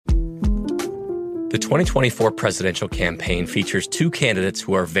The 2024 presidential campaign features two candidates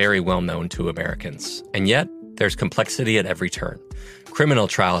who are very well known to Americans. And yet, there's complexity at every turn. Criminal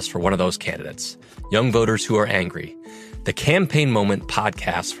trials for one of those candidates. Young voters who are angry. The Campaign Moment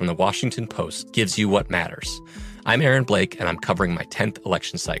podcast from the Washington Post gives you what matters. I'm Aaron Blake, and I'm covering my 10th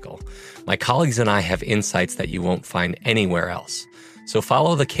election cycle. My colleagues and I have insights that you won't find anywhere else. So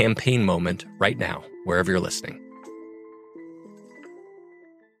follow the Campaign Moment right now, wherever you're listening.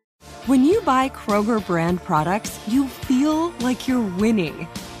 When you buy Kroger brand products, you feel like you're winning.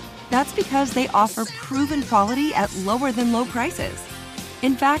 That's because they offer proven quality at lower than low prices.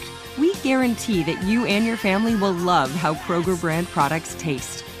 In fact, we guarantee that you and your family will love how Kroger brand products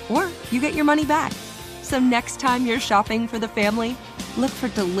taste, or you get your money back. So next time you're shopping for the family, look for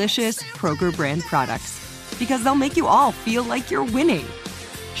delicious Kroger brand products, because they'll make you all feel like you're winning.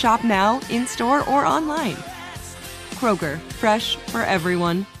 Shop now, in-store, or online. Kroger, fresh for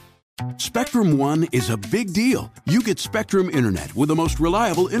everyone. Spectrum One is a big deal. You get Spectrum Internet with the most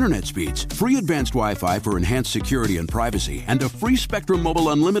reliable internet speeds, free advanced Wi-Fi for enhanced security and privacy, and a free Spectrum Mobile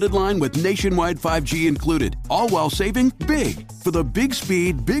Unlimited line with nationwide 5G included, all while saving big. For the big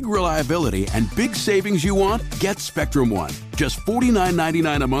speed, big reliability, and big savings you want, get Spectrum One. Just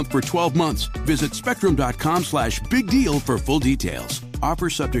 $49.99 a month for 12 months. Visit spectrum.com/big deal for full details.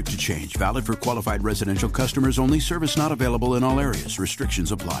 Offer subject to change. Valid for qualified residential customers only. Service not available in all areas.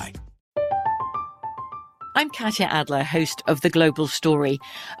 Restrictions apply. I'm Katya Adler, host of The Global Story.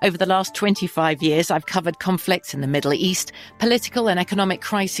 Over the last 25 years, I've covered conflicts in the Middle East, political and economic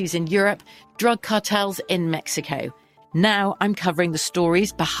crises in Europe, drug cartels in Mexico. Now I'm covering the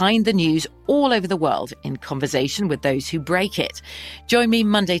stories behind the news all over the world in conversation with those who break it. Join me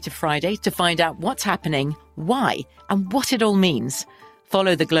Monday to Friday to find out what's happening, why, and what it all means.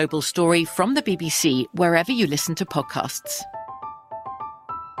 Follow The Global Story from the BBC wherever you listen to podcasts.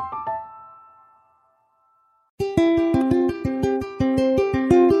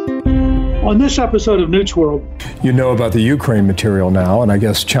 On this episode of Newt's World, you know about the Ukraine material now, and I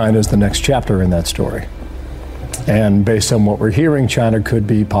guess China is the next chapter in that story. And based on what we're hearing, China could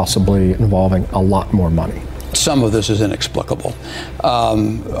be possibly involving a lot more money. Some of this is inexplicable.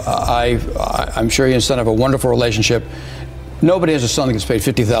 I'm sure he and his son have a wonderful relationship. Nobody has a son that gets paid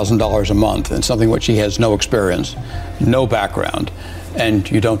 $50,000 a month in something which he has no experience, no background, and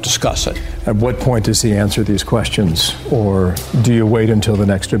you don't discuss it. At what point does he answer these questions, or do you wait until the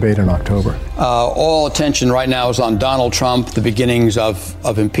next debate in October? All attention right now is on Donald Trump, the beginnings of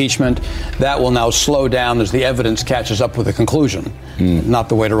impeachment. That will now slow down as the evidence catches up with the conclusion. Not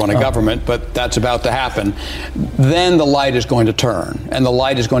the way to run a government, but that's about to happen. Then the light is going to turn, and the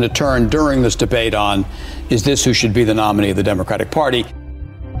light is going to turn during this debate on, is this who should be the nominee of the Democratic Party?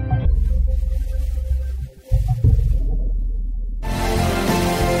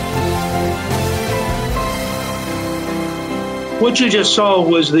 what you just saw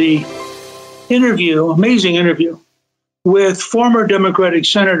was the interview, amazing interview, with former Democratic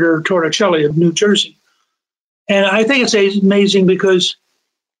Senator Torricelli of New Jersey. And I think it's amazing because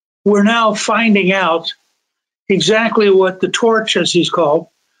we're now finding out exactly what the torch, as he's called,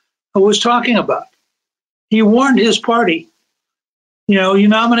 was talking about. He warned his party, you know, you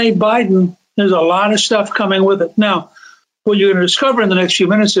nominate Biden, there's a lot of stuff coming with it. Now, what you're going to discover in the next few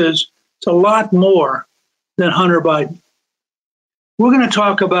minutes is it's a lot more than Hunter Biden. We're going to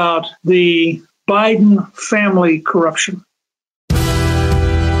talk about the Biden family corruption.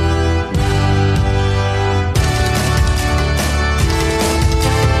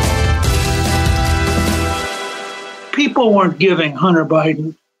 People weren't giving Hunter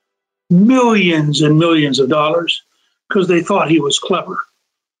Biden millions and millions of dollars because they thought he was clever.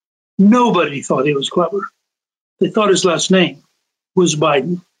 Nobody thought he was clever. They thought his last name was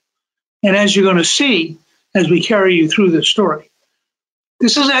Biden. And as you're going to see as we carry you through this story,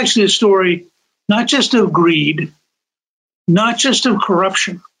 this is actually a story not just of greed, not just of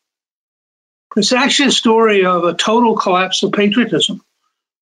corruption. It's actually a story of a total collapse of patriotism,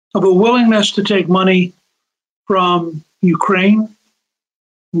 of a willingness to take money from Ukraine,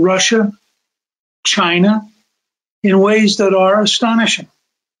 Russia, China, in ways that are astonishing.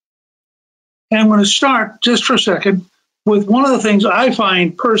 And I'm going to start just for a second with one of the things I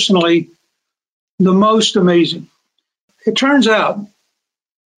find personally the most amazing. It turns out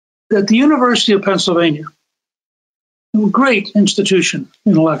that the University of Pennsylvania, a great institution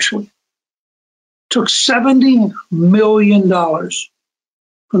intellectually, took $70 million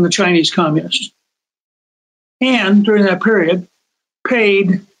from the Chinese communists. And during that period,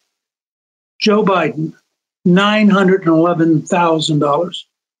 paid Joe Biden $911,000.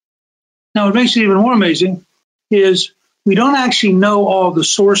 Now, what makes it even more amazing is we don't actually know all the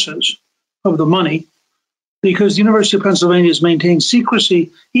sources of the money because the University of Pennsylvania has maintained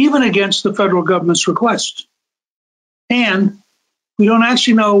secrecy even against the federal government's requests. And we don't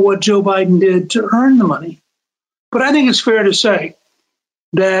actually know what Joe Biden did to earn the money. But I think it's fair to say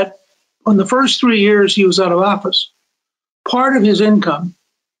that in the first 3 years he was out of office, part of his income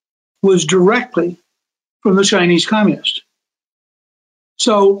was directly from the Chinese communists.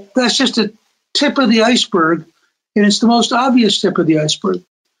 So that's just a tip of the iceberg, and it's the most obvious tip of the iceberg.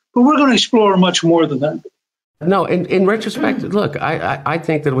 But we're going to explore much more than that. No, in retrospect, look, I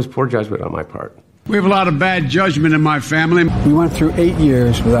think that it was poor judgment on my part. We have a lot of bad judgment in my family. We went through 8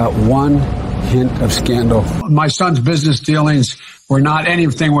 years without one hint of scandal. My son's business dealings were not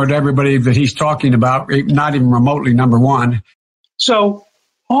anything with everybody that he's talking about, not even remotely, number one. So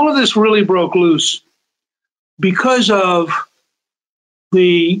all of this really broke loose because of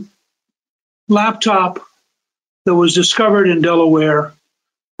the laptop that was discovered in Delaware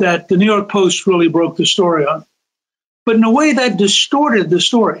that the New York Post really broke the story on. But in a way that distorted the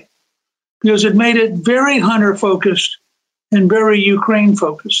story because it made it very Hunter-focused and very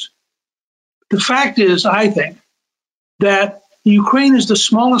Ukraine-focused. The fact is, I think, that Ukraine is the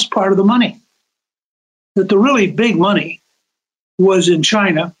smallest part of the money, that the really big money was in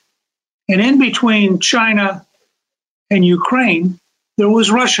China. And in between China and Ukraine, there was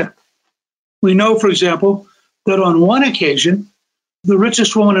Russia. We know, for example, that on one occasion, the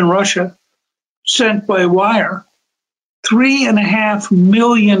richest woman in Russia sent by wire $3.5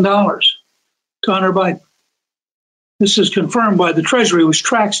 million to Hunter Biden. This is confirmed by the Treasury, which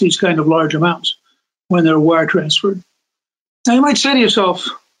tracks these kind of large amounts when they're wire transferred. Now, you might say to yourself,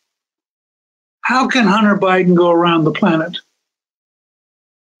 how can Hunter Biden go around the planet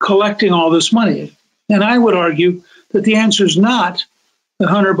collecting all this money? And I would argue that the answer is not that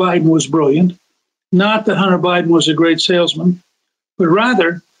Hunter Biden was brilliant, not that Hunter Biden was a great salesman, but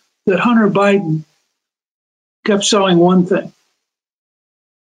rather that Hunter Biden kept selling one thing: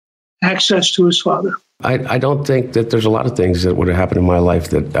 access to his father. I don't think that there's a lot of things that would have happened in my life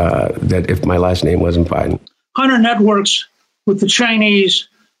that if my last name wasn't Biden. Hunter networks with the Chinese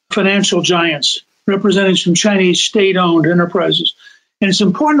financial giants, representing some Chinese state-owned enterprises. And it's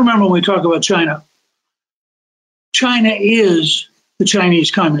important to remember when we talk about China, China is the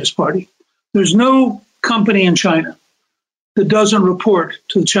Chinese Communist Party. There's no company in China that doesn't report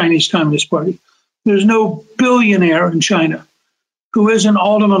to the Chinese Communist Party. There's no billionaire in China who isn't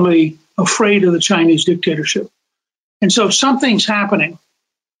ultimately afraid of the Chinese dictatorship. And so if something's happening,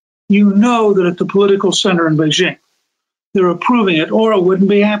 you know that at the political center in Beijing, they're approving it, or it wouldn't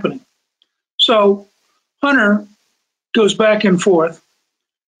be happening. So Hunter goes back and forth.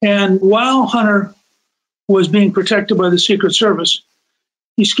 And while Hunter was being protected by the Secret Service,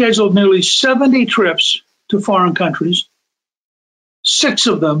 he scheduled nearly 70 trips to foreign countries. 6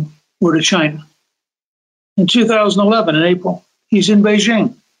 of them were to China. In 2011, in April, he's in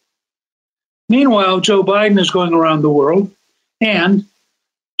Beijing. Meanwhile, Joe Biden is going around the world, and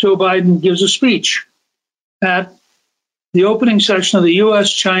Joe Biden gives a speech at the opening session of the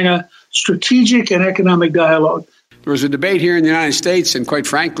U.S.-China Strategic and Economic Dialogue. There was a debate here in the United States, and quite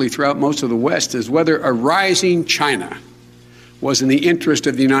frankly, throughout most of the West, as whether a rising China was in the interest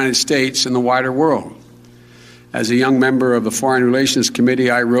of the United States and the wider world. As a young member of the Foreign Relations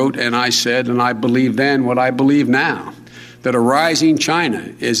Committee, I wrote and I said, and I believe then what I believe now, that a rising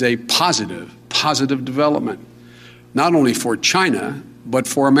China is a positive development, not only for China, but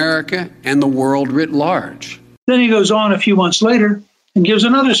for America and the world writ large. Then he goes on a few months later and gives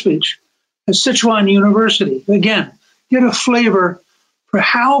another speech at Sichuan University. Again, get a flavor for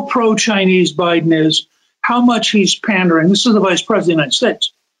how pro-Chinese Biden is, how much he's pandering. This is the Vice President of the United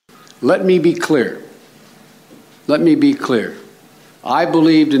States. Let me be clear. I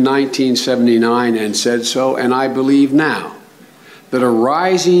believed in 1979 and said so, and I believe now that a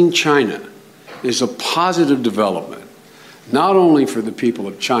rising China is a positive development, not only for the people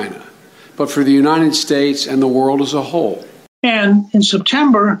of China, but for the United States and the world as a whole. And in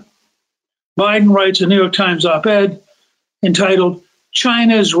September, Biden writes a New York Times op-ed entitled,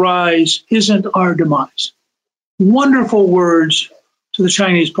 "China's Rise Isn't Our Demise." Wonderful words to the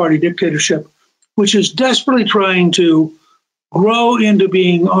Chinese party dictatorship, which is desperately trying to grow into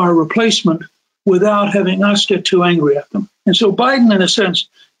being our replacement without having us get too angry at them. And so Biden, in a sense,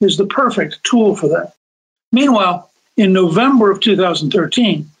 is the perfect tool for that. Meanwhile, in November of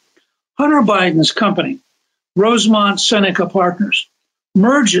 2013, Hunter Biden's company, Rosemont Seneca Partners,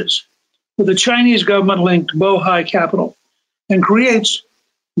 merges with the Chinese government-linked Bohai Capital and creates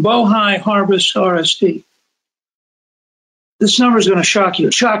Bohai Harvest RST. This number is going to shock you.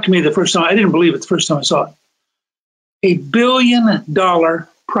 It shocked me the first time. I didn't believe it the first time I saw it. $1 billion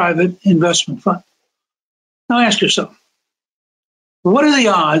private investment fund. Now ask yourself, what are the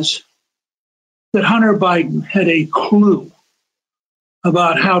odds that Hunter Biden had a clue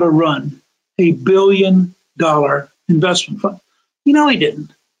about how to run $1 billion investment fund? You know he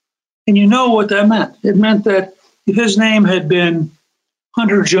didn't. And you know what that meant. It meant that if his name had been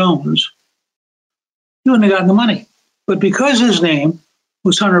Hunter Jones, he wouldn't have gotten the money. But because his name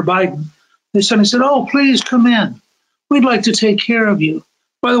was Hunter Biden, they suddenly said, oh, please come in. We'd like to take care of you.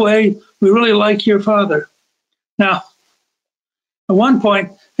 By the way, we really like your father. Now, at one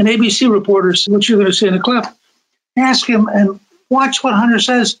point, an ABC reporter said, what you're going to see in the clip, ask him and watch what Hunter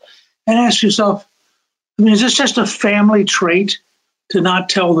says and ask yourself, I mean, is this just a family trait to not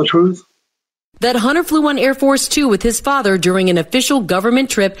tell the truth? That Hunter flew on Air Force Two with his father during an official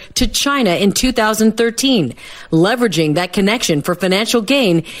government trip to China in 2013, leveraging that connection for financial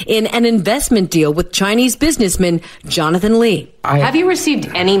gain in an investment deal with Chinese businessman Jonathan Lee. Have you received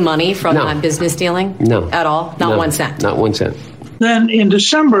any money from that business dealing? No. At all? Not 1 cent? Not 1 cent. Then in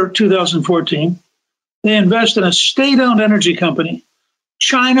December 2014, they invest in a state-owned energy company,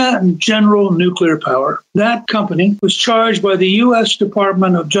 China General Nuclear Power. That company was charged by the U.S.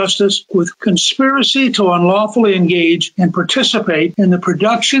 Department of Justice with conspiracy to unlawfully engage and participate in the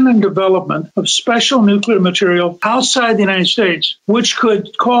production and development of special nuclear material outside the United States, which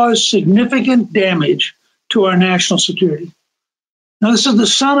could cause significant damage to our national security. Now, this is the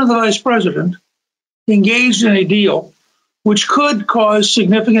son of the vice president engaged in a deal which could cause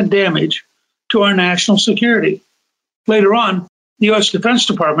significant damage to our national security. Later on, the U.S. Defense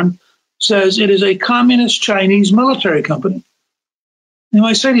Department says it is a communist Chinese military company. You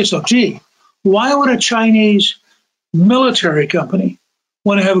might say to yourself, gee, why would a Chinese military company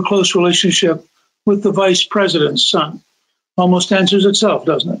want to have a close relationship with the vice president's son? Almost answers itself,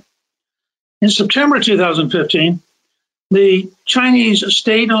 doesn't it? In September 2015, the Chinese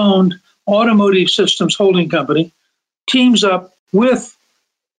state-owned Automotive Systems Holding Company teams up with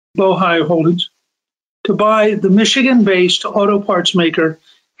Bohai Holdings to buy the Michigan-based auto parts maker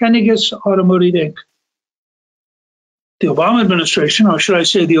Henniges Automotive Inc. The Obama administration, or should I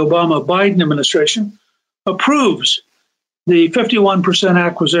say the Obama-Biden administration, approves the 51%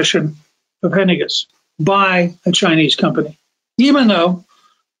 acquisition of Henniges by a Chinese company, even though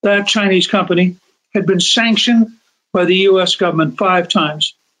that Chinese company had been sanctioned by the U.S. government 5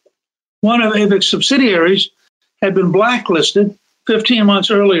 times. One of AVIC's subsidiaries had been blacklisted 15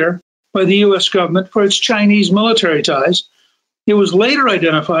 months earlier by the U.S. government for its Chinese military ties. It was later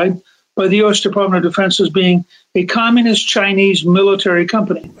identified by the U.S. Department of Defense as being a communist Chinese military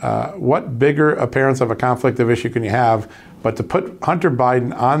company. What bigger appearance of a conflict of issue can you have but to put Hunter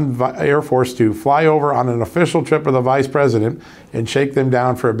Biden on Air Force to fly over on an official trip with the vice president and shake them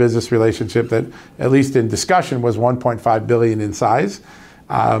down for a business relationship that, at least in discussion, was $1.5 billion in size.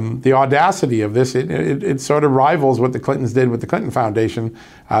 The audacity of this, it sort of rivals what the Clintons did with the Clinton Foundation.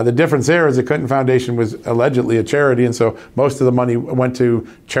 The difference there is the Clinton Foundation was allegedly a charity, and so most of the money went to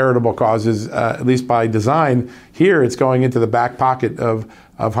charitable causes, at least by design. Here, it's going into the back pocket of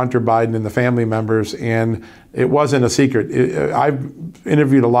Hunter Biden and the family members, and it wasn't a secret. I've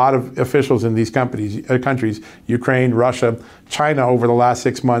interviewed a lot of officials in these countries, Ukraine, Russia, China, over the last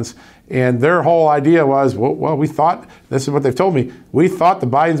 6 months. And their whole idea was, well, we thought, this is what they've told me, we thought the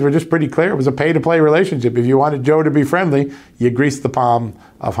Bidens were just pretty clear. It was a pay-to-play relationship. If you wanted Joe to be friendly, you greased the palm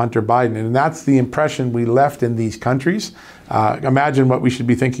of Hunter Biden. And that's the impression we left in these countries. Imagine what we should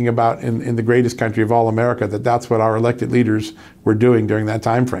be thinking about in the greatest country of all, America, that's what our elected leaders were doing during that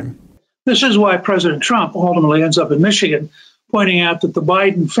time frame. This is why President Trump ultimately ends up in Michigan, pointing out that the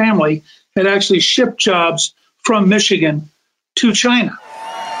Biden family had actually shipped jobs from Michigan to China.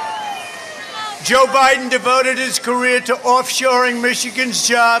 Joe Biden devoted his career to offshoring Michigan's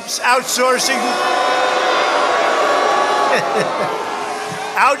jobs, outsourcing.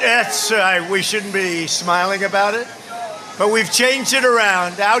 We shouldn't be smiling about it, but we've changed it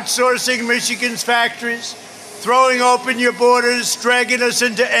around. Outsourcing Michigan's factories, throwing open your borders, dragging us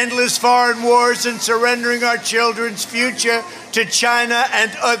into endless foreign wars, and surrendering our children's future to China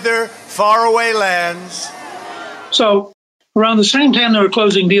and other faraway lands. So, around the same time they were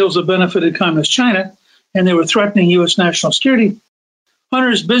closing deals that benefited Communist China and they were threatening U.S. national security,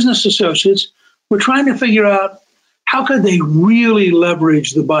 Hunter's business associates were trying to figure out how could they really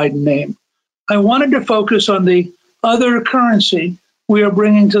leverage the Biden name. I wanted to focus on the other currency we are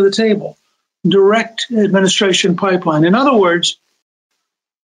bringing to the table, direct administration pipeline. In other words,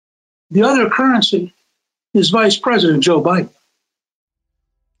 the other currency is Vice President Joe Biden.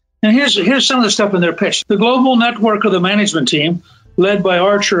 And here's some of the stuff in their pitch. The global network of the management team, led by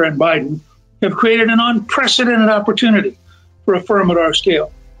Archer and Biden, have created an unprecedented opportunity for a firm at our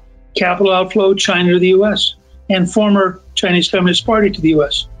scale. Capital outflow, China to the U.S., and former Chinese Communist Party to the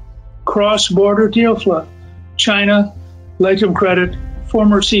U.S. Cross-border deal flow, China, Latam Credit,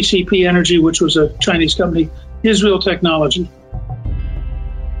 former CCP Energy, which was a Chinese company, Israel Technology.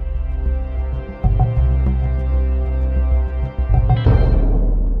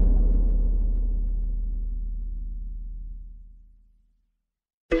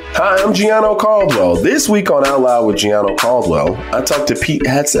 Hi, I'm Gianno Caldwell. This week on Out Loud with Gianno Caldwell, I talked to Pete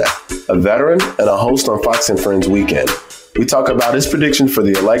Hegseth, a veteran and a host on Fox and Friends Weekend. We talk about his prediction for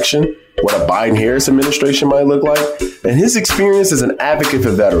the election, what a Biden-Harris administration might look like, and his experience as an advocate for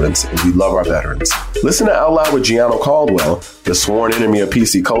veterans, and we love our veterans. Listen to Out Loud with Gianno Caldwell, the sworn enemy of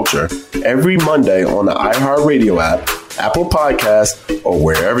PC culture, every Monday on the iHeartRadio app, Apple Podcasts, or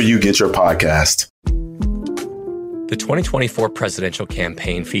wherever you get your podcast. The 2024 presidential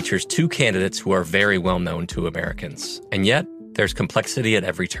campaign features two candidates who are very well known to Americans. And yet, there's complexity at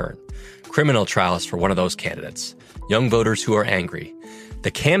every turn. Criminal trials for one of those candidates. Young voters who are angry.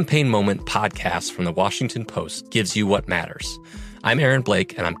 The Campaign Moment podcast from the Washington Post gives you what matters. I'm Aaron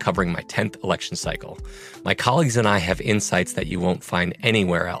Blake, and I'm covering my 10th election cycle. My colleagues and I have insights that you won't find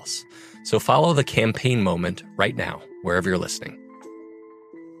anywhere else. So follow The Campaign Moment right now, wherever you're listening.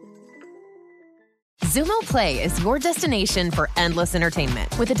 Xumo Play is your destination for endless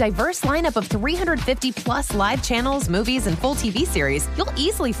entertainment. With a diverse lineup of 350 plus live channels, movies, and full TV series, you'll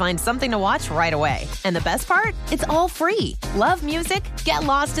easily find something to watch right away. And the best part? It's all free. Love music? Get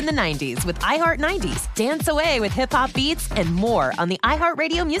lost in the 90s with iHeart 90s, dance away with hip-hop beats, and more on the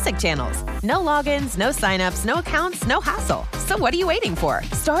iHeartRadio music channels. No logins, no signups, no accounts, no hassle. So what are you waiting for?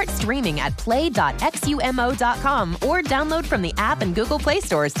 Start streaming at play.xumo.com or download from the app and Google Play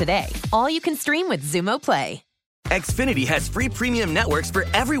stores today. All you can stream with Xumo Play. Xfinity has free premium networks for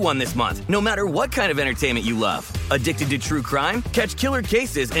everyone this month, no matter what kind of entertainment you love. Addicted to true crime? Catch killer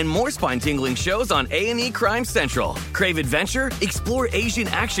cases and more spine-tingling shows on A&E Crime Central. Crave adventure? Explore Asian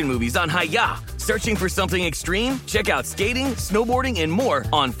action movies on Hi-Ya. Searching for something extreme? Check out skating, snowboarding, and more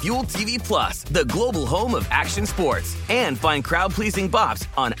on Fuel TV Plus, the global home of action sports. And find crowd-pleasing bops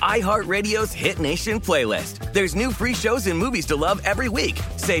on iHeartRadio's Hit Nation playlist. There's new free shows and movies to love every week.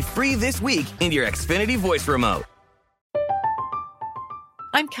 Say free this week in your Xfinity voice remote.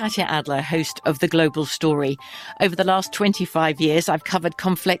 I'm Katya Adler, host of The Global Story. Over the last 25 years, I've covered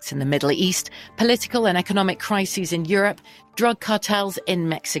conflicts in the Middle East, political and economic crises in Europe, drug cartels in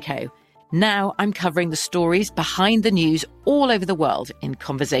Mexico. Now I'm covering the stories behind the news all over the world in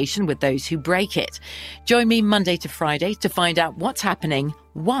conversation with those who break it. Join me Monday to Friday to find out what's happening,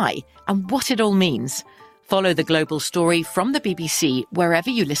 why, and what it all means. Follow The Global Story from the BBC wherever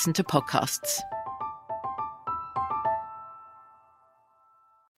you listen to podcasts.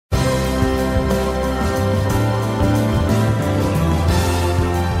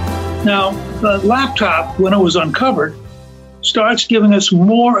 Now, the laptop, when it was uncovered, starts giving us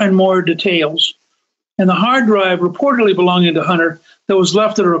more and more details. And the hard drive reportedly belonging to Hunter that was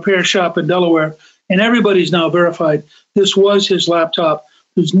left at a repair shop in Delaware, and everybody's now verified this was his laptop.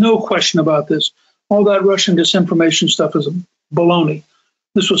 There's no question about this. All that Russian disinformation stuff is baloney.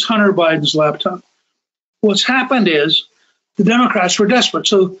 This was Hunter Biden's laptop. What's happened is the Democrats were desperate.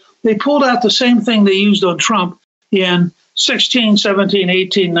 So they pulled out the same thing they used on Trump in 16, 17,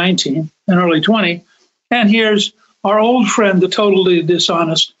 18, 19, and early 20. And here's our old friend, the totally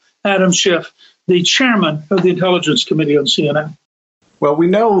dishonest Adam Schiff, the chairman of the Intelligence Committee on CNN. Well, we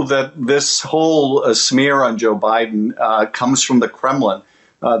know that this whole smear on Joe Biden comes from the Kremlin.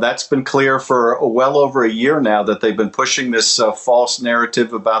 That's been clear for well over a year now that they've been pushing this false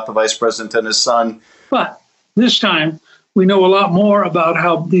narrative about the vice president and his son. But this time, we know a lot more about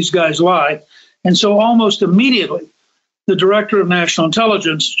how these guys lie. And so almost immediately, the director of national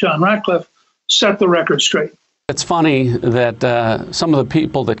intelligence, John Ratcliffe, set the record straight. It's funny that some of the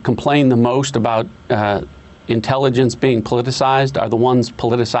people that complain the most about intelligence being politicized are the ones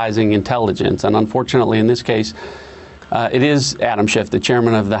politicizing intelligence. And unfortunately, in this case, it is Adam Schiff, the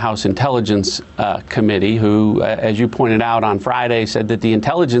chairman of the House Intelligence Committee, who, as you pointed out on Friday, said that the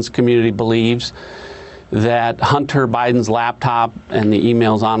intelligence community believes that Hunter Biden's laptop and the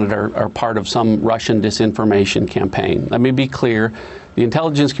emails on it are part of some Russian disinformation campaign. Let me be clear. The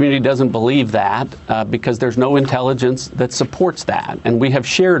intelligence community doesn't believe that because there's no intelligence that supports that. And we have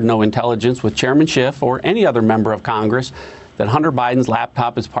shared no intelligence with Chairman Schiff or any other member of Congress that Hunter Biden's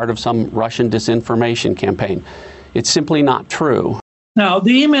laptop is part of some Russian disinformation campaign. It's simply not true. Now,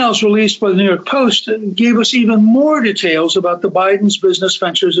 the emails released by the New York Post gave us even more details about the Biden's business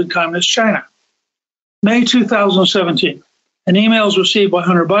ventures in communist China. May 2017, an email was received by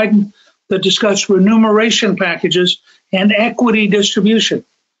Hunter Biden that discussed remuneration packages and equity distribution.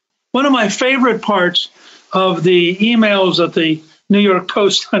 One of my favorite parts of the emails that the New York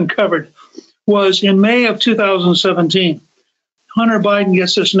Post uncovered was in May of 2017. Hunter Biden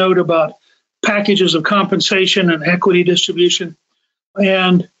gets this note about packages of compensation and equity distribution.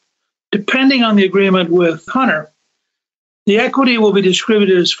 And depending on the agreement with Hunter, the equity will be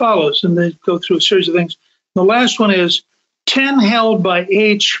distributed as follows. And they go through a series of things. The last one is 10 held by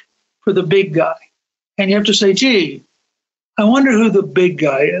H for the big guy. And you have to say, gee, I wonder who the big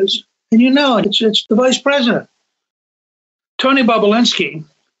guy is. And you know, it's the vice president. Tony Bobulinski,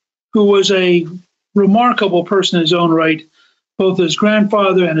 who was a remarkable person in his own right, both his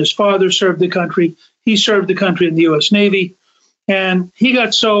grandfather and his father served the country. He served the country in the U.S. Navy. And he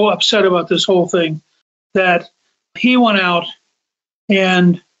got so upset about this whole thing that he went out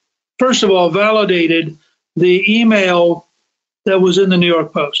and, first of all, validated the email that was in the New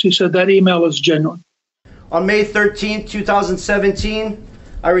York Post. He said that email is genuine. On May 13, 2017,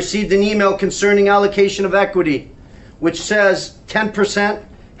 I received an email concerning allocation of equity, which says 10%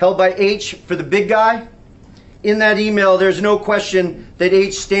 held by H for the big guy. In that email, there's no question that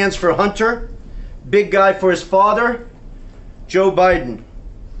H stands for Hunter, big guy for his father, Joe Biden,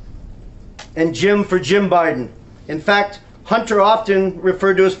 and Jim for Jim Biden. In fact, Hunter often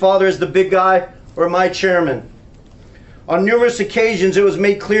referred to his father as the big guy or my chairman. On numerous occasions, it was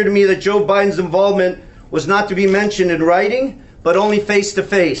made clear to me that Joe Biden's involvement was not to be mentioned in writing, but only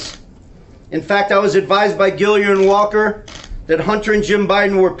face-to-face. In fact, I was advised by Gillier and Walker that Hunter and Jim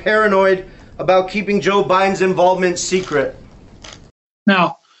Biden were paranoid about keeping Joe Biden's involvement secret.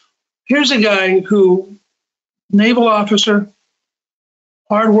 Now, here's a guy who, naval officer,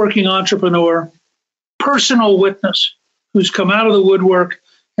 hardworking entrepreneur, personal witness, who's come out of the woodwork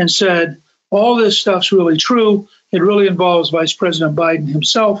and said, all this stuff's really true. It really involves Vice President Biden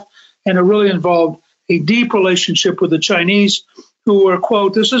himself, and it really involved a deep relationship with the Chinese, who were,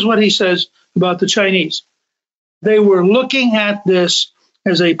 quote, this is what he says about the Chinese. They were looking at this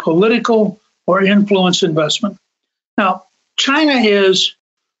as a political or influence investment. Now, China is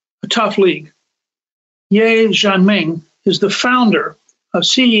a tough league. Ye Jianming is the founder of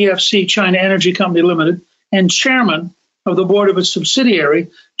CEFC China Energy Company Limited and chairman of the board of its subsidiary,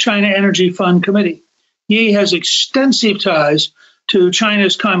 China Energy Fund Committee. Ye has extensive ties to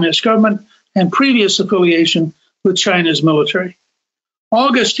China's communist government and previous affiliation with China's military.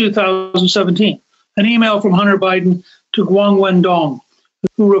 August 2017, an email from Hunter Biden to Guang Wendong,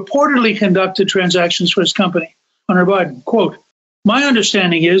 who reportedly conducted transactions for his company. Hunter Biden, quote, my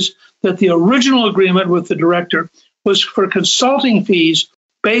understanding is that the original agreement with the director was for consulting fees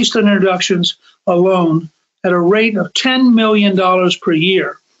based on introductions alone at a rate of $10 million per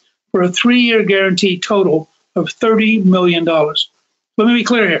year for a 3-year guaranteed total of $30 million. Let me be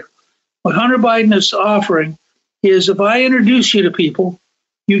clear here. What Hunter Biden is offering is if I introduce you to people,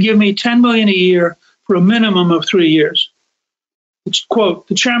 you give me $10 million a year for a minimum of 3 years. It's, quote,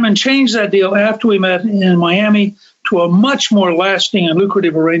 the chairman changed that deal after we met in Miami to a much more lasting and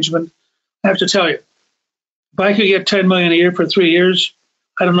lucrative arrangement. I have to tell you, if I could get $10 million a year for 3 years,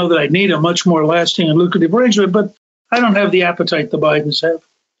 I don't know that I'd need a much more lasting and lucrative arrangement, but I don't have the appetite the Bidens have.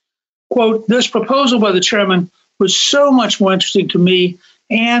 Quote, this proposal by the chairman was so much more interesting to me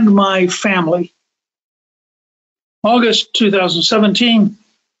and my family. August 2017,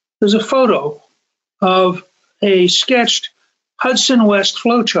 there's a photo of a sketched Hudson West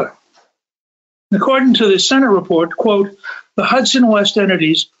flowchart. According to the Senate report, quote, the Hudson West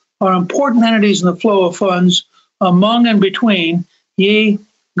entities are important entities in the flow of funds among and between Ye,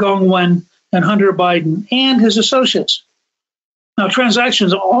 Gongwen, and Hunter Biden and his associates. Now,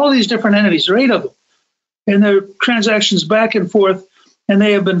 transactions, all these different entities, there are 8 of them, and they're transactions back and forth, and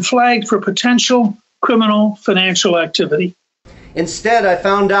they have been flagged for potential criminal financial activity. Instead, I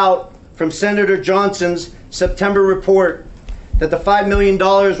found out from Senator Johnson's September report that the $5 million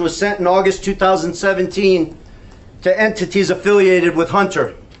was sent in August 2017 to entities affiliated with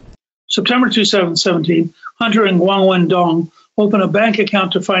Hunter. September 2017, Hunter and Guang Wendong opened a bank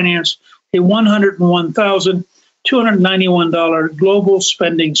account to finance a $101,291 global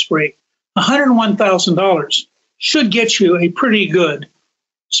spending spree. $101,000 should get you a pretty good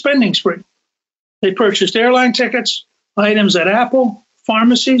spending spree. They purchased airline tickets, items at Apple,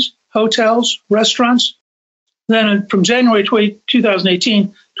 pharmacies, hotels, restaurants. Then from January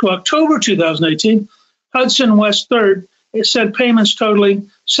 2018 to October 2018, Hudson West Third sent payments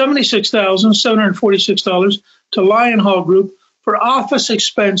totaling $76,746 to Lion Hall Group for office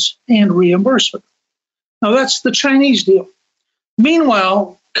expense and reimbursement. Now that's the Chinese deal.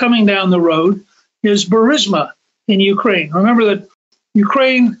 Meanwhile, coming down the road is Burisma in Ukraine. Remember that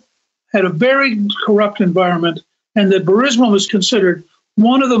Ukraine had a very corrupt environment and that Burisma was considered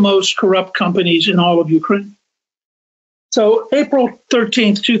one of the most corrupt companies in all of Ukraine. So April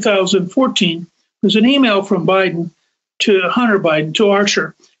 13th, 2014, there's an email from Biden to Hunter Biden, to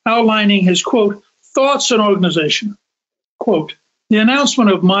Archer, outlining his, quote, thoughts and organization. Quote, the announcement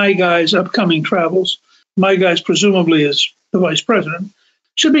of My Guy's upcoming travels, My Guy's presumably is the vice president,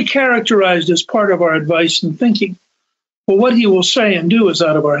 should be characterized as part of our advice and thinking. But what he will say and do is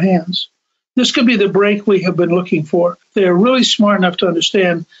out of our hands. This could be the break we have been looking for. They are really smart enough to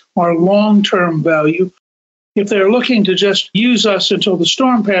understand our long-term value. If they're looking to just use us until the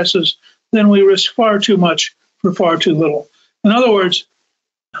storm passes, then we risk far too much for far too little. In other words,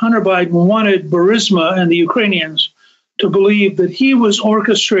 Hunter Biden wanted Burisma and the Ukrainians to believe that he was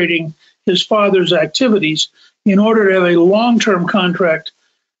orchestrating his father's activities in order to have a long-term contract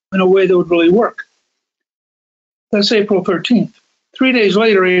in a way that would really work. That's April 13th. 3 days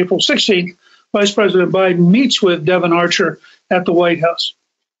later, April 16th, Vice President Biden meets with Devon Archer at the White House.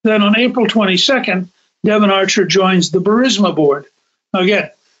 Then on April 22nd, Devon Archer joins the Burisma board. Now again,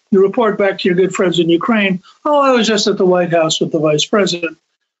 you report back to your good friends in Ukraine, oh, I was just at the White House with the vice president,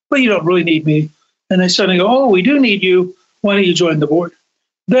 but you don't really need me. And they suddenly go, oh, we do need you. Why don't you join the board?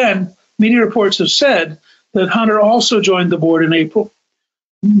 Then media reports have said that Hunter also joined the board in April.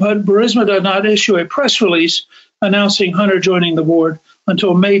 But Burisma did not issue a press release announcing Hunter joining the board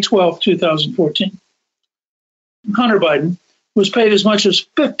until May 12, 2014. Hunter Biden was paid as much as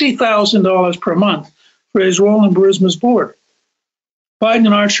 $50,000 per month for his role in Burisma's board. Biden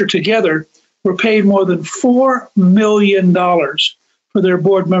and Archer together were paid more than $4 million for their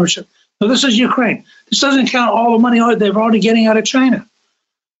board membership. Now, this is Ukraine. This doesn't count all the money they're already getting out of China.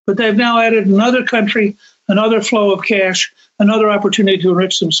 But they've now added another country, another flow of cash, another opportunity to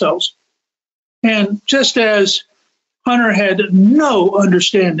enrich themselves. And just as Hunter had no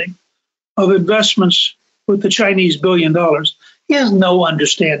understanding of investments with the Chinese $1 billion, he has no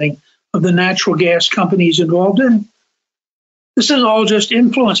understanding of the natural gas companies involved in. This is all just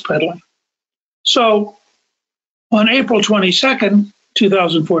influence peddling. So on April 22nd,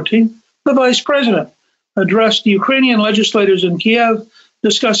 2014, the vice president addressed Ukrainian legislators in Kiev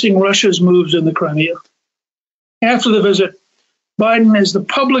discussing Russia's moves in the Crimea. After the visit, Biden is the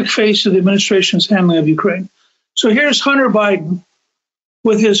public face of the administration's handling of Ukraine. So here's Hunter Biden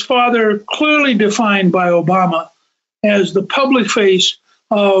with his father clearly defined by Obama as the public face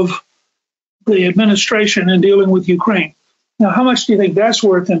of the administration in dealing with Ukraine. Now, how much do you think that's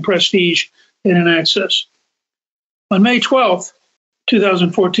worth in prestige and in access? On May 12th,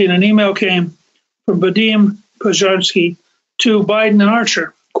 2014, an email came from Vadim Pozharsky to Biden and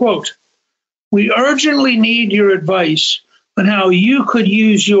Archer. Quote, we urgently need your advice on how you could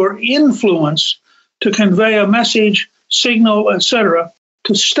use your influence to convey a message, signal, etc.,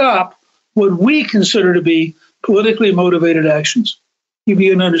 to stop what we consider to be politically motivated actions. You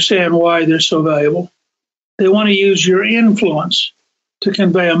can understand why they're so valuable. They want to use your influence to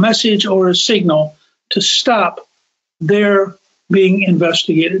convey a message or a signal to stop their being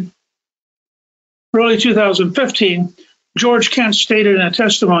investigated. Early 2015, George Kent stated in a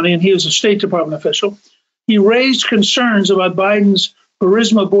testimony, and he was a State Department official, he raised concerns about Biden's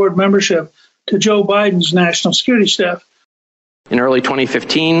Burisma board membership to Joe Biden's national security staff. In early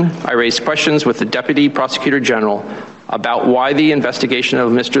 2015, I raised questions with the Deputy Prosecutor General about why the investigation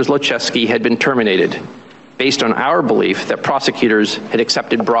of Mr. Zlochevsky had been terminated, based on our belief that prosecutors had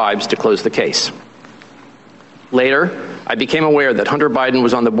accepted bribes to close the case. Later, I became aware that Hunter Biden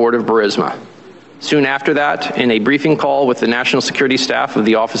was on the board of Burisma. Soon after that, in a briefing call with the national security staff of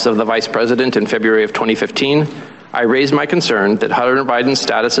the Office of the Vice President in February of 2015, I raised my concern that Hunter Biden's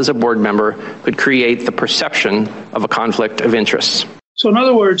status as a board member could create the perception of a conflict of interests. So in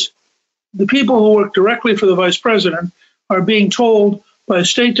other words, the people who work directly for the vice president are being told by a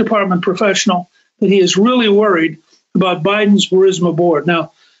State Department professional that he is really worried about Biden's Burisma board.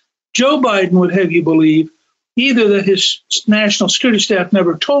 Now, Joe Biden would have you believe either that his national security staff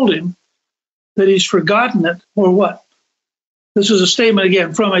never told him, that he's forgotten it, or what? This is a statement,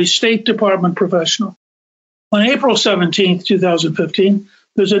 again, from a State Department professional. On April 17th, 2015,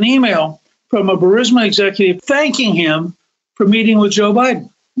 there's an email from a Burisma executive thanking him for meeting with Joe Biden.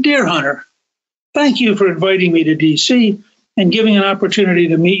 Dear Hunter, thank you for inviting me to D.C. and giving an opportunity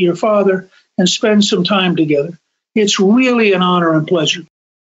to meet your father and spend some time together. It's really an honor and pleasure.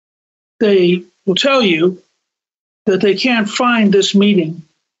 They will tell you that they can't find this meeting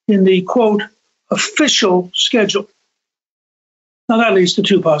in the, quote, official schedule. Now that leads to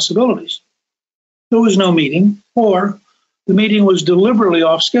two possibilities. There was no meeting, or the meeting was deliberately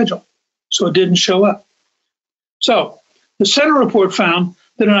off schedule, so it didn't show up. So the Senate report found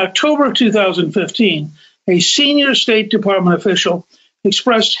that in October of 2015, a senior State Department official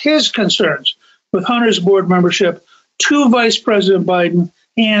expressed his concerns with Hunter's board membership to Vice President Biden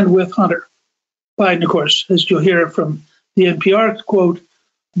and with Hunter. Biden, of course, as you'll hear from the NPR quote,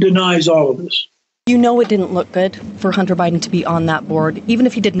 denies all of this. You know it didn't look good for Hunter Biden to be on that board, even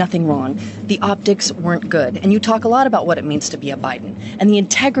if he did nothing wrong. The optics weren't good. And you talk a lot about what it means to be a Biden and the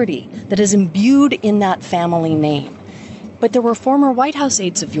integrity that is imbued in that family name. But there were former White House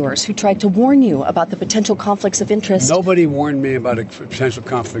aides of yours who tried to warn you about the potential conflicts of interest. Nobody warned me about a potential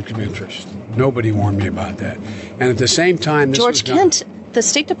conflict of interest. Nobody warned me about that. And at the same time, George Kent, the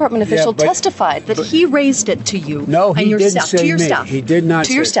State Department official, testified that he raised it to you and your staff. To your staff. He did not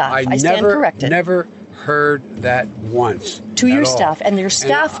to your staff. I stand corrected. Never heard that once. To your staff. And your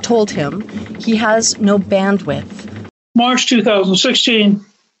staff told him he has no bandwidth. March 2016,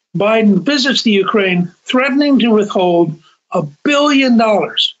 Biden visits the Ukraine, threatening to withhold $1 billion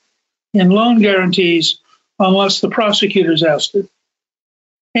in loan guarantees unless the prosecutors asked it.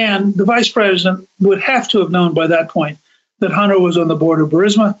 And the vice president would have to have known by that point that Hunter was on the board of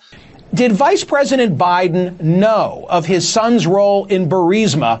Burisma. Did Vice President Biden know of his son's role in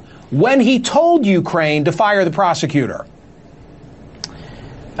Burisma when he told Ukraine to fire the prosecutor?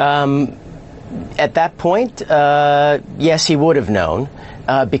 At that point, yes, he would have known.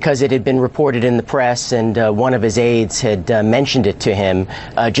 Because it had been reported in the press and one of his aides had mentioned it to him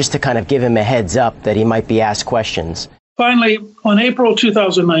just to kind of give him a heads up that he might be asked questions. Finally, on April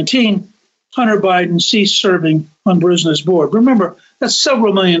 2019, Hunter Biden ceased serving on Burisma's board. Remember, that's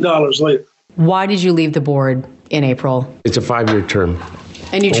several $1 million later. Why did you leave the board in April? It's a 5-year term.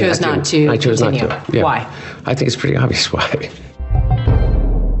 And you chose not to? I chose continue. not to. Yeah. Why? I think it's pretty obvious why.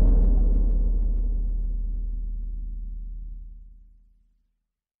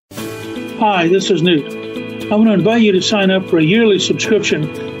 Hi, this is Newt. I want to invite you to sign up for a yearly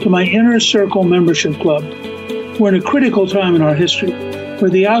subscription to my Inner Circle membership club. We're in a critical time in our history where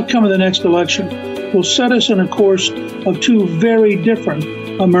the outcome of the next election will set us on a course of two very different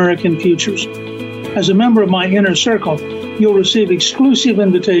American futures. As a member of my Inner Circle, you'll receive exclusive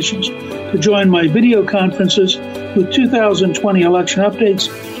invitations to join my video conferences with 2020 election updates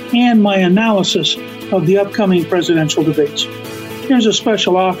and my analysis of the upcoming presidential debates. Here's a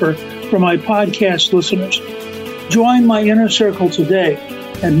special offer for my podcast listeners. Join my Inner Circle today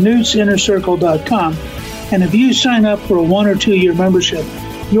at newtsinnercircle.com, and if you sign up for a 1 or 2 year membership,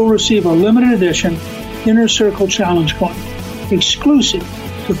 you'll receive a limited edition Inner Circle Challenge coin, exclusive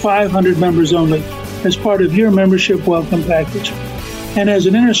to 500 members only, as part of your membership welcome package. And as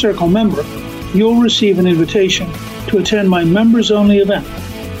an Inner Circle member, you'll receive an invitation to attend my members-only event,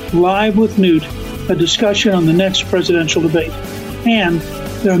 Live with Newt, a discussion on the next presidential debate. And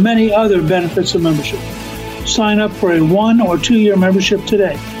there are many other benefits of membership. Sign up for a 1 or 2 year membership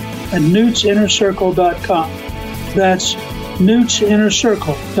today at newtsinnercircle.com. That's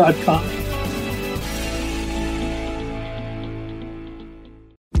newtsinnercircle.com.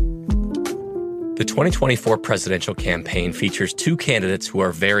 The 2024 presidential campaign features two candidates who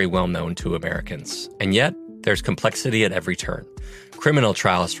are very well known to Americans. And yet, there's complexity at every turn. Criminal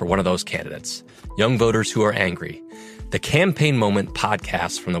trials for one of those candidates. Young voters who are angry. The Campaign Moment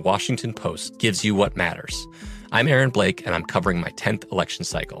podcast from the Washington Post gives you what matters. I'm Aaron Blake, and I'm covering my 10th election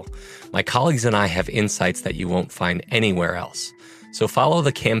cycle. My colleagues and I have insights that you won't find anywhere else. So follow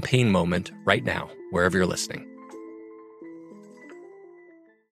The Campaign Moment right now, wherever you're listening.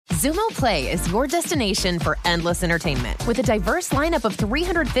 Xumo Play is your destination for endless entertainment. With a diverse lineup of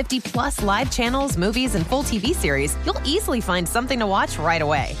 350 plus live channels, movies, and full TV series, you'll easily find something to watch right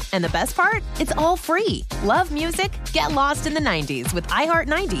away. And the best part? It's all free. Love music? Get lost in the 90s with iHeart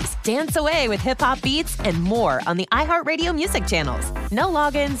 90s, dance away with hip-hop beats, and more on the iHeartRadio music channels. No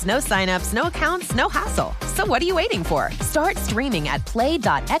logins, no signups, no accounts, no hassle. So what are you waiting for? Start streaming at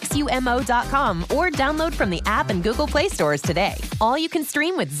play.xumo.com or download from the app and Google Play stores today. All you can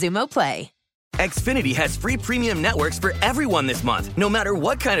stream with Xumo Play. Xfinity has free premium networks for everyone this month, no matter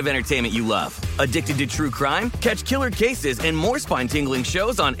what kind of entertainment you love. Addicted to true crime? Catch killer cases and more spine-tingling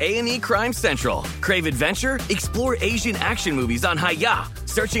shows on A&E Crime Central. Crave adventure? Explore Asian action movies on Hi-Ya.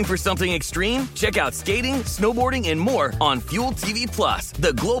 Searching for something extreme? Check out skating, snowboarding, and more on Fuel TV Plus,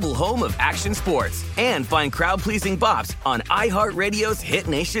 the global home of action sports. And find crowd-pleasing bops on iHeartRadio's Hit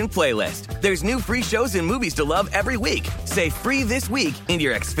Nation playlist. There's new free shows and movies to love every week. Say free this week in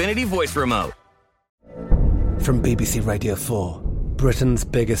your Xfinity voice remote. From BBC Radio 4, Britain's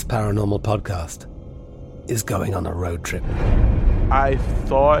biggest paranormal podcast is going on a road trip. I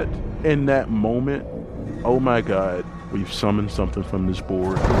thought in that moment, oh my God, we've summoned something from this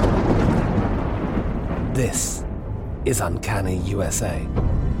board. This is Uncanny USA.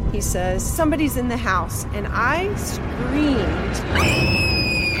 He says, somebody's in the house, and I screamed.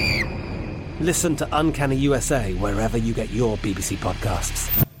 Listen to Uncanny USA wherever you get your BBC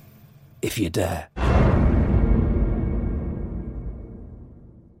podcasts, if you dare.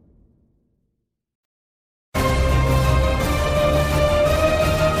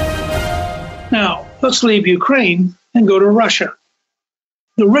 Now, let's leave Ukraine and go to Russia.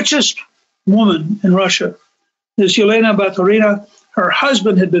 The richest woman in Russia is Yelena Baturina. Her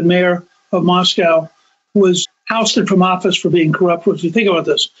husband had been mayor of Moscow, was ousted from office for being corrupt. If you think about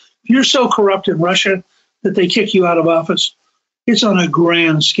this, if you're so corrupt in Russia that they kick you out of office, it's on a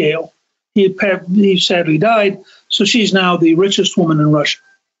grand scale. He sadly died, so she's now the richest woman in Russia.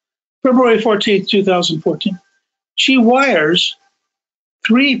 February 14th, 2014. She wires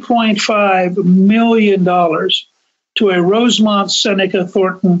 $3.5 million to a Rosemont Seneca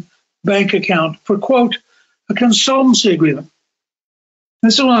Thornton bank account for, quote, a consultancy agreement.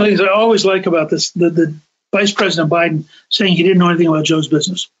 This is one of the things I always like about this, the Vice President Biden saying he didn't know anything about Joe's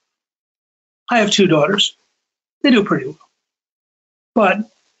business. I have 2 daughters. They do pretty well. But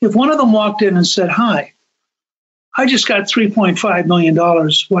if one of them walked in and said, hi, I just got $3.5 million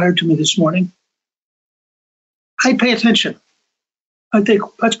wired to me this morning, I'd pay attention. I think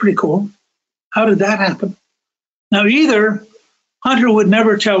that's pretty cool. How did that happen? Now, either Hunter would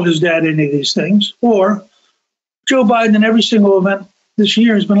never tell his dad any of these things, or Joe Biden in every single event this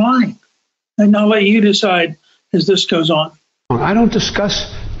year has been lying. And I'll let you decide as this goes on. I don't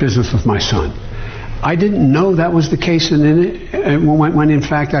discuss business with my son. I didn't know that was the case when in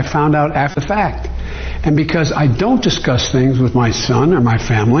fact I found out after the fact. And because I don't discuss things with my son or my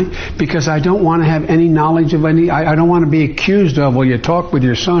family, because I don't want to have any knowledge of any, I don't want to be accused of, well, you talk with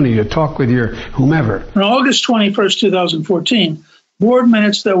your son or you talk with your whomever. On August 21st, 2014, board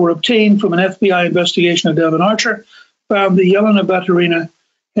minutes that were obtained from an FBI investigation of Devon Archer found that Yelena Baturina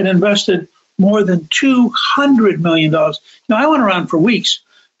had invested more than $200 million. Now, I went around for weeks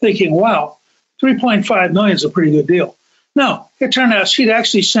thinking, wow, $3.5 million is a pretty good deal. No, it turned out she'd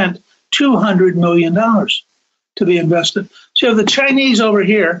actually sent $200 million to be invested. So you have the Chinese over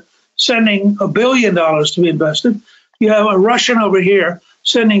here sending $1 billion to be invested. You have a Russian over here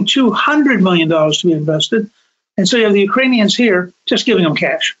sending $200 million to be invested. And so you have the Ukrainians here just giving them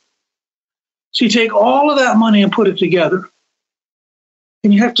cash. So you take all of that money and put it together.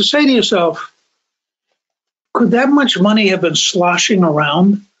 And you have to say to yourself, could that much money have been sloshing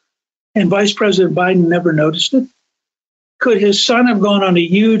around and Vice President Biden never noticed it? Could his son have gone on a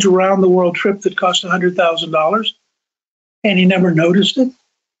huge around-the-world trip that cost $100,000 and he never noticed it?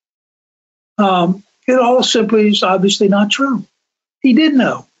 It all simply is obviously not true. He did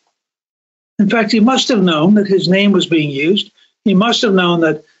know. In fact, he must have known that his name was being used. He must have known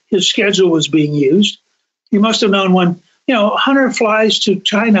that his schedule was being used. He must have known when, Hunter flies to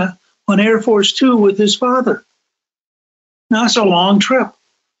China on Air Force Two with his father. Now, it's a long trip.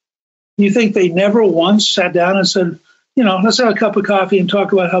 You think they never once sat down and said, let's have a cup of coffee and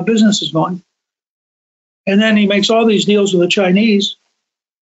talk about how business is going. And then he makes all these deals with the Chinese.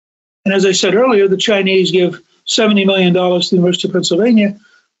 And as I said earlier, the Chinese give $70 million to the University of Pennsylvania,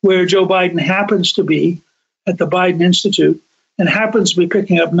 where Joe Biden happens to be at the Biden Institute and happens to be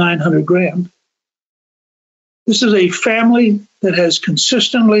picking up $900,000. This is a family that has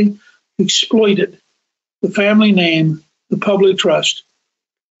consistently exploited the family name, the public trust.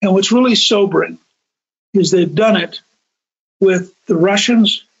 And what's really sobering is they've done it with the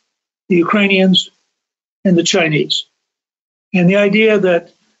Russians, the Ukrainians, and the Chinese. And the idea that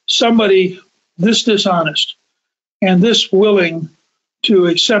somebody this dishonest and this willing to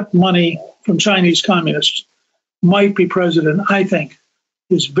accept money from Chinese communists might be president, I think,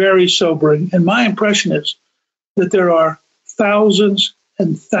 is very sobering. And my impression is that there are thousands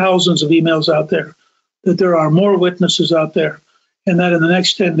and thousands of emails out there, that there are more witnesses out there, and that in the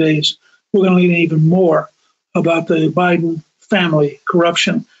next 10 days, we're going to learn even more about the Biden family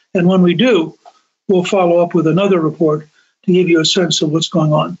corruption. And when we do, we'll follow up with another report to give you a sense of what's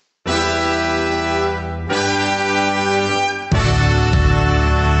going on.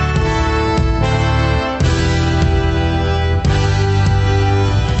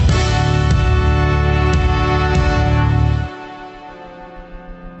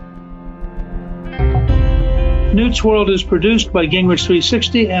 Newt's World is produced by Gingrich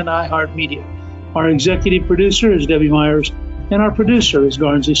 360 and iHeartMedia. Our executive producer is Debbie Myers, and our producer is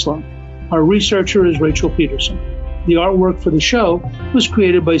Garnsey Sloan. Our researcher is Rachel Peterson. The artwork for the show was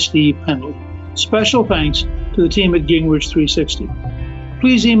created by Steve Penley. Special thanks to the team at Gingrich 360.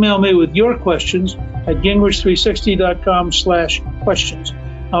 Please email me with your questions at gingrich360.com/questions.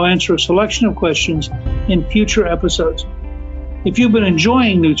 I'll answer a selection of questions in future episodes. If you've been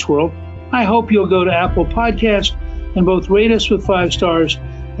enjoying Newt's World, I hope you'll go to Apple Podcasts and both rate us with 5 stars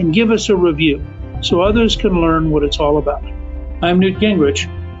and give us a review so others can learn what it's all about. I'm Newt Gingrich.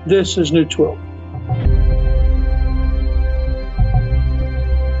 This is Newt's World.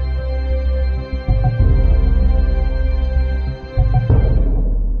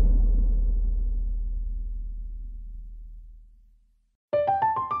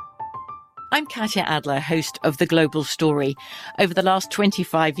 I'm Katya Adler, host of The Global Story. Over the last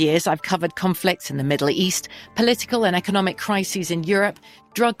 25 years, I've covered conflicts in the Middle East, political and economic crises in Europe,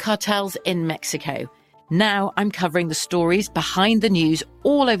 drug cartels in Mexico. Now I'm covering the stories behind the news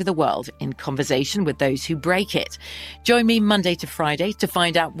all over the world in conversation with those who break it. Join me Monday to Friday to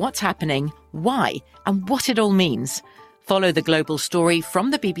find out what's happening, why, and what it all means. Follow The Global Story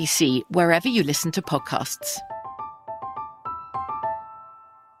from the BBC wherever you listen to podcasts.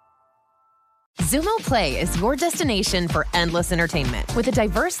 Xumo Play is your destination for endless entertainment. With a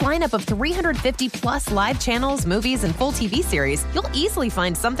diverse lineup of 350 plus live channels, movies, and full TV series, you'll easily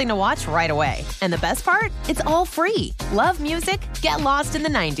find something to watch right away. And the best part? It's all free. Love music? Get lost in the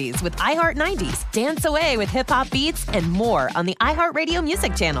 90s with iHeart 90s, dance away with hip-hop beats, and more on the iHeartRadio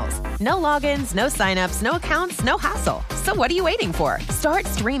music channels. No logins, no signups, no accounts, no hassle. So what are you waiting for? Start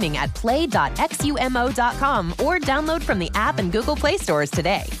streaming at play.xumo.com or download from the app and Google Play stores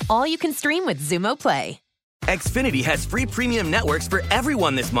today. All you can stream with Xumo Play. Xfinity has free premium networks for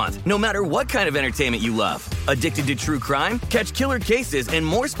everyone this month, no matter what kind of entertainment you love. Addicted to true crime? Catch killer cases and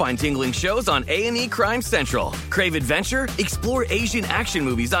more spine-tingling shows on A&E Crime Central. Crave adventure? Explore Asian action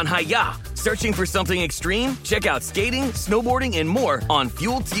movies on Hi-Ya. Searching for something extreme? Check out skating, snowboarding, and more on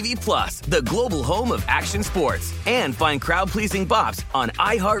Fuel TV Plus, the global home of action sports. And find crowd-pleasing bops on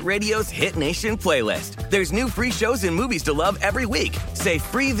iHeartRadio's Hit Nation playlist. There's new free shows and movies to love every week. Say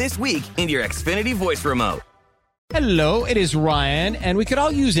free this week in your Xfinity voice remote. Hello, it is Ryan, and we could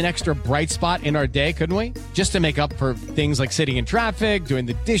all use an extra bright spot in our day, couldn't we? Just to make up for things like sitting in traffic, doing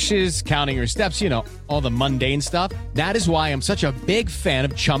the dishes, counting your steps, you know, all the mundane stuff. That is why I'm such a big fan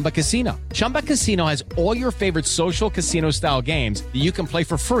of Chumba Casino. Chumba Casino has all your favorite social casino-style games that you can play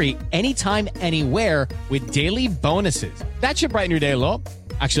for free anytime, anywhere with daily bonuses. That should brighten your day a little.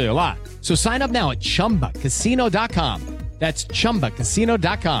 Actually, a lot. So sign up now at ChumbaCasino.com. That's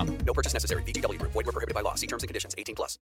ChumbaCasino.com. No purchase necessary. VGW Group. Void where prohibited by law. See terms and conditions. 18+.